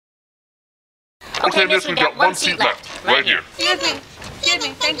Okay, miss, we got one seat left. Right here. Excuse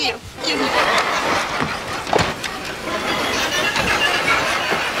me, thank you. Excuse me.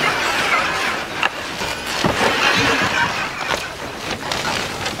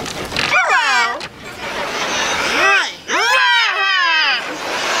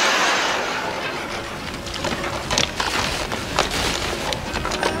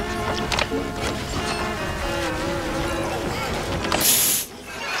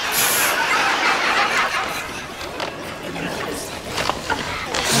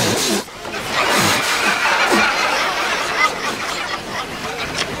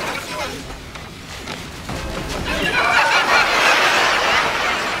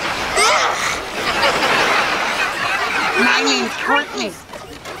 My name's Courtney.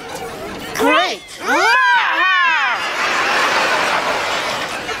 Great.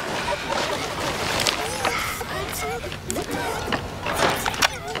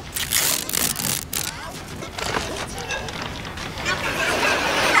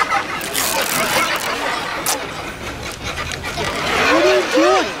 What are you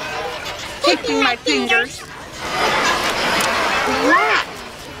doing? Taking my fingers. What?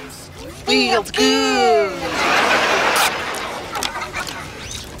 Feels good.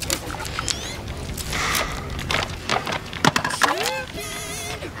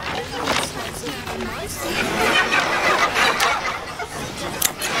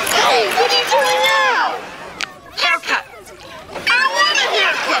 Hey, what are you doing now? Haircut. I want a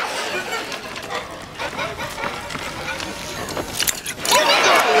haircut. Here we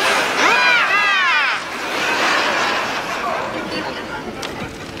go.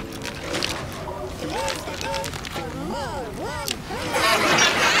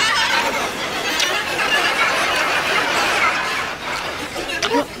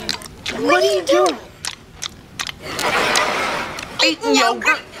 What are you doing? Eating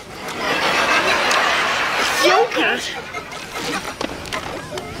yogurt. Yogurt?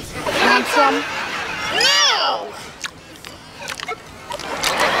 Want some? No!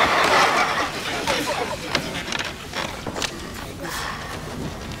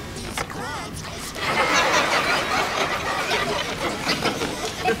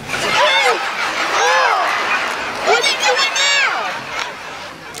 What are you doing now?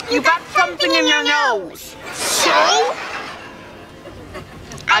 You got something in your nose. So?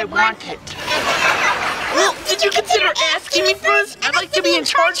 I want it. Well, did you consider asking me first? I'd like to be in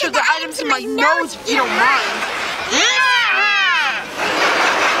charge of the items in my nose if you don't mind.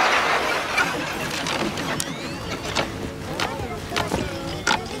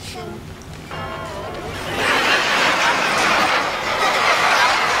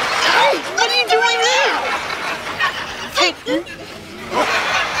 Hey, what are you doing now? Hey, give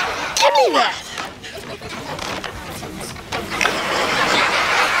me that.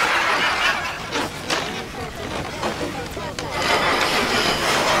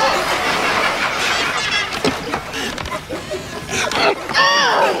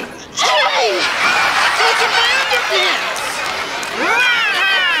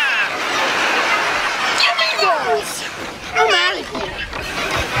 I'm out of here.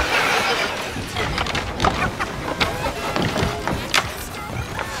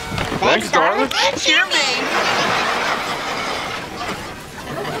 Thanks, darling. Cheer me.